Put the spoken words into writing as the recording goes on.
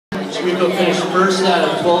Trico finished first out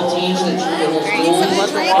of 12 teams in the Trico Hills Duels,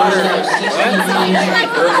 first out of 16 teams in the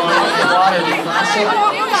Irvine Classic,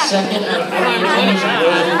 second out of 48 teams in the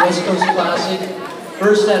Rosary West Coast Classic,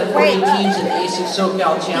 first out of 48 teams in the ASIC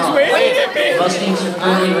SoCal Challenge. Mustangs are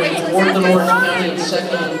currently ranked 4th in Orange County and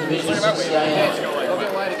 2nd in Division 6 CIM.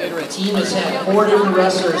 The team has had 4 different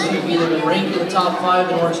wrestlers who have either been ranked in the top 5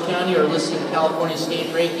 in Orange County or listed in California state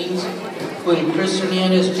rankings, including Chris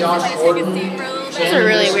Hernandez, Josh Gordon, those are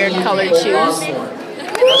really weird colored shoes. With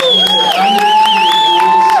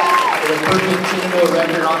a perfect 10-0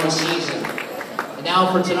 record on the season. And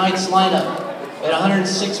now for tonight's lineup, at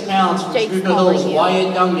 106 pounds from Trico Hills,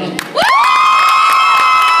 Wyatt Dungan.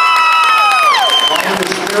 Wyatt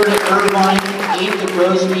was 3rd at Irvine, 8th at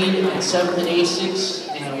Rosemead, and 7th at ASICS,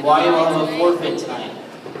 and Wyatt will have a forfeit tonight.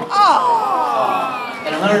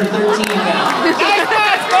 At 113 pounds,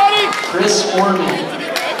 Chris Orman.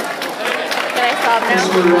 Can I stop now? Chris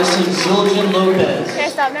was wrestling Zildjian Lopez. Can I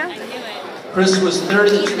stop now? Chris was 3rd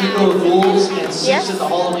at the Trico Duels and 6th at the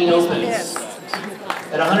Halloween Opens.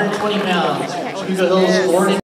 At 120 pounds, Trico Hills,